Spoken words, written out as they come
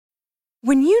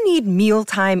When you need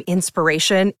mealtime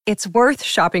inspiration, it's worth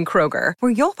shopping Kroger,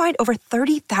 where you'll find over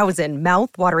 30,000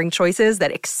 mouth-watering choices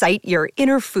that excite your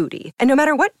inner foodie. And no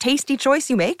matter what tasty choice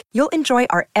you make, you'll enjoy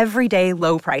our everyday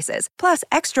low prices, plus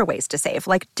extra ways to save,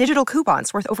 like digital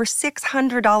coupons worth over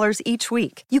 $600 each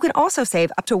week. You can also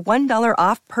save up to $1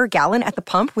 off per gallon at the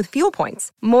pump with fuel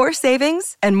points. More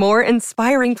savings and more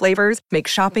inspiring flavors make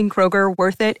shopping Kroger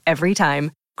worth it every time.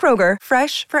 Kroger,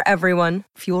 fresh for everyone.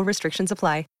 Fuel restrictions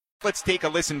apply. Let's take a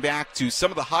listen back to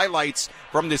some of the highlights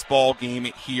from this ball game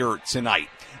here tonight.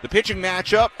 The pitching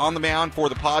matchup: on the mound for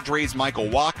the Padres, Michael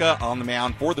Wacha. On the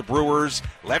mound for the Brewers,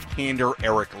 left-hander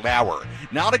Eric Lauer.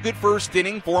 Not a good first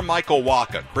inning for Michael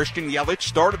Wacha. Christian Yelich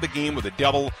started the game with a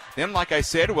double. Then, like I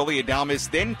said, Willy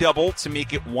Adames then doubled to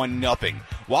make it 1-0.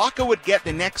 Wacha would get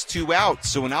the next two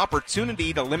outs, so an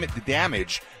opportunity to limit the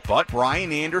damage. But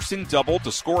Brian Anderson doubled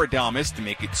to score Adames to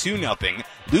make it 2-0.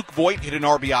 Luke Voit hit an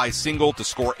RBI single to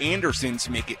score Anderson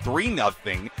to make it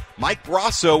 3-0. Mike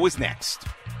Brasso was next.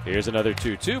 Here's another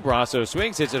 2-2. Brasso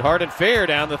swings, hits it hard and fair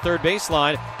down the third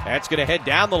baseline. That's going to head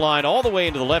down the line all the way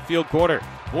into the left field corner.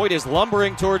 Voit is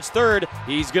lumbering towards third.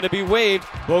 He's going to be waved.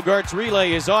 Bogart's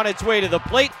relay is on its way to the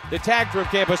plate. The tag from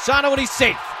Camposano, and he's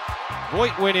safe.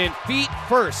 Voit went in feet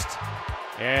first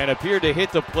and appeared to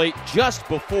hit the plate just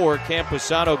before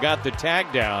Camposano got the tag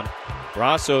down.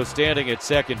 Brasso standing at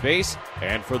second base,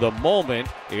 and for the moment,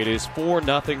 it is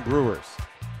 4-0 Brewers.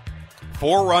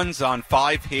 4 runs on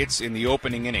 5 hits in the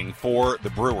opening inning for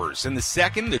the Brewers. In the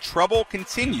second, the trouble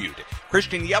continued.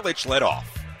 Christian Yelich led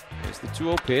off. There's the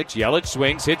 2-0 pitch. Yelich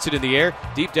swings, hits it in the air,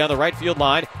 deep down the right field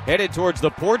line, headed towards the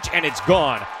porch, and it's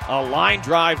gone. A line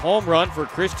drive home run for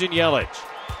Christian Yelich.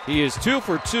 He is 2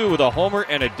 for 2 with a homer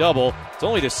and a double. It's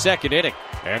only the second inning,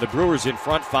 and the Brewers in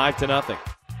front 5-0.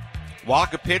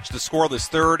 Wacha pitched the scoreless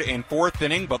third and fourth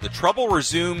inning, but the trouble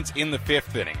resumed in the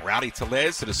fifth inning. Rowdy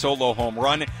Tellez hit a solo home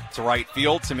run to right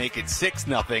field to make it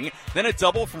 6-0. Then a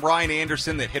double from Brian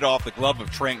Anderson that hit off the glove of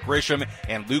Trent Grisham,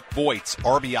 and Luke Voigt's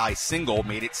RBI single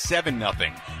made it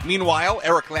 7-0. Meanwhile,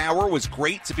 Eric Lauer was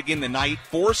great to begin the night.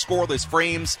 4 scoreless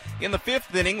frames. In the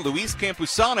fifth inning, Luis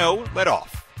Campusano led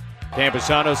off.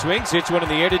 Camposano swings, hits one in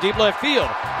the air to deep left field.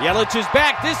 Yelich is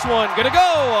back. This one gonna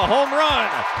go. A home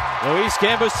run. Luis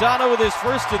Camposano with his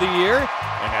first of the year,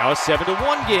 and now a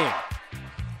 7-1 game.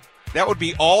 That would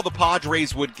be all the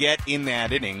Padres would get in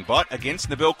that inning, but against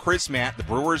Nabil Crismatt, the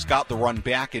Brewers got the run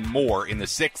back and more in the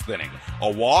sixth inning.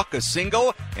 A walk, a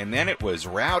single, and then it was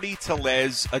Rowdy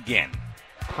Tellez again.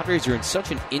 Padres are in such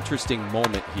an interesting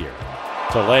moment here.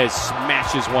 Tellez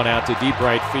smashes one out to deep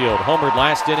right field. Homered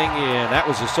last inning, and that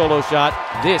was a solo shot.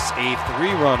 This a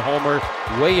 3-run homer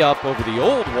way up over the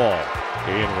old wall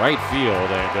in right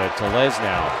field. And Tellez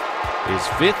now is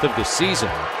 5th of the season.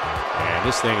 And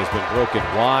this thing has been broken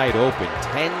wide open.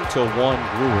 10-1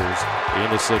 Brewers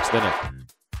in the 6th inning.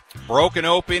 Broken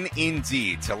open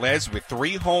indeed. Tellez with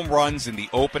 3 home runs in the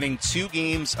opening 2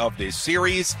 games of this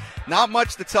series. Not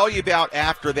much to tell you about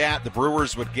after that. The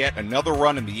Brewers would get another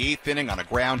run in the 8th inning on a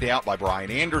ground out by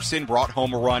Brian Anderson. Brought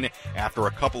home a run after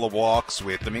a couple of walks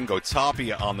with Domingo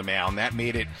Tapia on the mound. That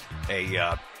made it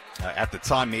at the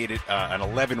time made it an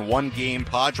 11-1 game.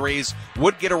 Padres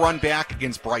would get a run back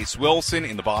against Bryce Wilson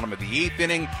in the bottom of the 8th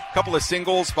inning. Couple of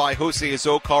singles by Jose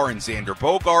Azocar and Xander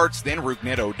Bogaerts. Then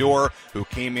Rougned Odor, who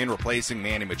came in replacing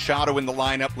Manny Machado in the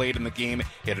lineup late in the game,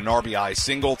 hit an RBI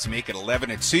single to make it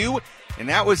 11-2. And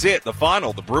that was it. The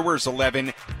final, the Brewers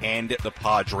 11 and the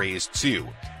Padres 2.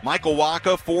 Michael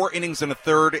Wacha, 4 innings and a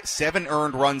third, 7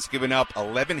 earned runs given up,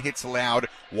 11 hits allowed,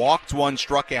 walked 1,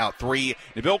 struck out 3.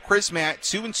 Nabil Crismatt,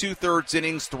 2 2/3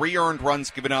 innings, 3 earned runs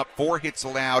given up, 4 hits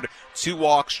allowed, 2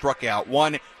 walks, struck out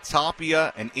 1.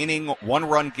 Tapia, an inning, 1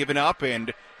 run given up,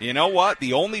 and you know what?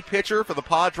 The only pitcher for the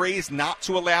Padres not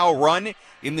to allow a run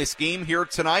in this game here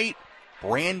tonight,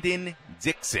 Brandon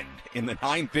Dixon in the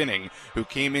 9th inning, who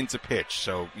came in to pitch.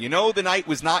 So, you know the night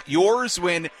was not yours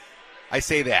when I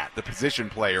say that. The position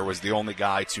player was the only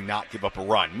guy to not give up a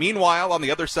run. Meanwhile, on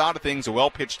the other side of things, a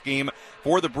well-pitched game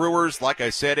for the Brewers. Like I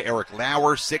said, Eric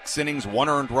Lauer, 6 innings, 1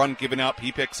 earned run given up.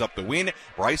 He picks up the win.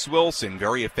 Bryce Wilson,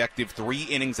 very effective, 3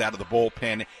 innings out of the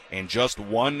bullpen and just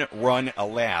 1 run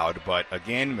allowed. But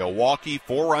again, Milwaukee,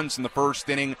 4 runs in the first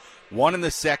inning, 1 in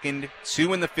the second,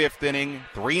 2 in the 5th inning,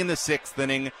 3 in the 6th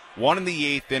inning, 1 in the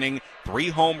 8th inning, 3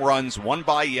 home runs, 1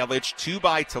 by Yelich, 2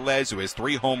 by Tellez, who has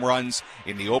 3 home runs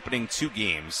in the opening 2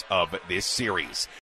 games of this series.